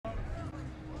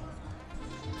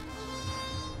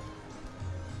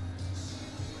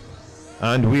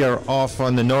And we are off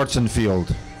on the Nordson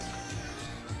field.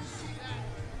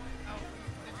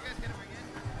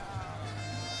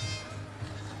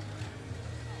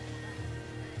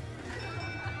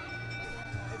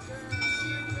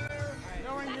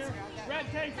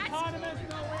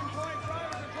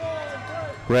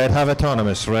 Red have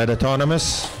autonomous. Red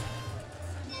autonomous.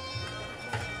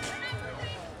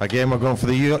 Again, we're going for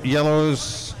the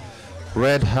yellows.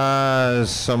 Red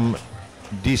has some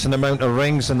decent amount of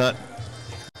rings in that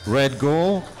red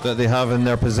goal that they have in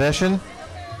their possession.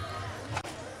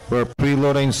 We're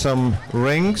preloading some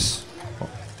rings.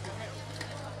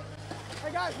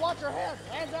 Hey guys, watch your hands.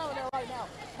 Hands out there right now.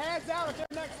 Hands out if they're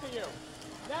next to you.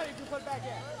 Now you can put it back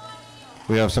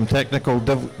in. We have some technical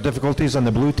difficulties on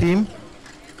the blue team.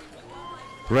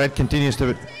 Red continues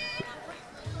to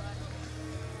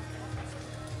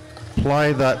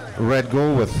apply that red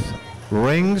goal with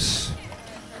rings.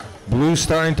 Blue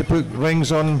starting to put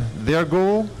rings on their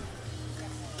goal. Hey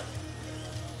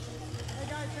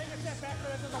guys, take a step back so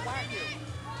that doesn't whack you.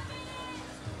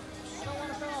 I don't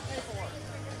want to fill out paperwork.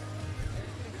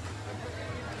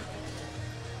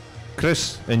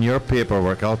 Chris, in your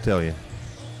paperwork, I'll tell you.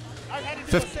 I've had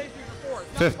to do safety before.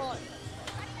 It's not fun.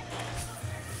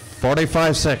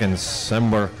 45 seconds,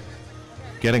 and we're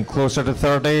getting closer to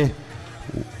 30.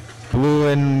 Blue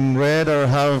and red are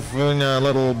having a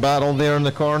little battle there in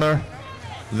the corner.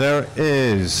 There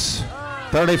is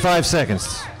 35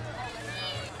 seconds.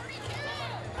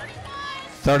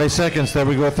 30 seconds, there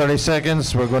we go, 30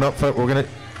 seconds. We're going up for it. We're going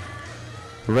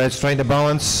to. Red's trying to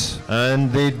balance,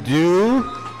 and they do.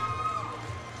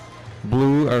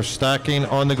 Blue are stacking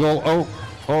on the goal.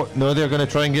 Oh, no, they're going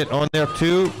to try and get on there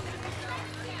too.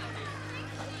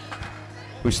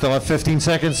 We still have 15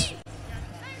 seconds.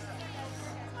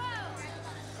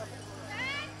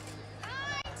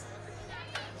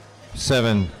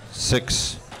 7,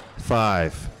 6,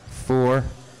 5, 4,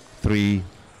 3,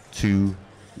 2,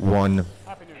 1.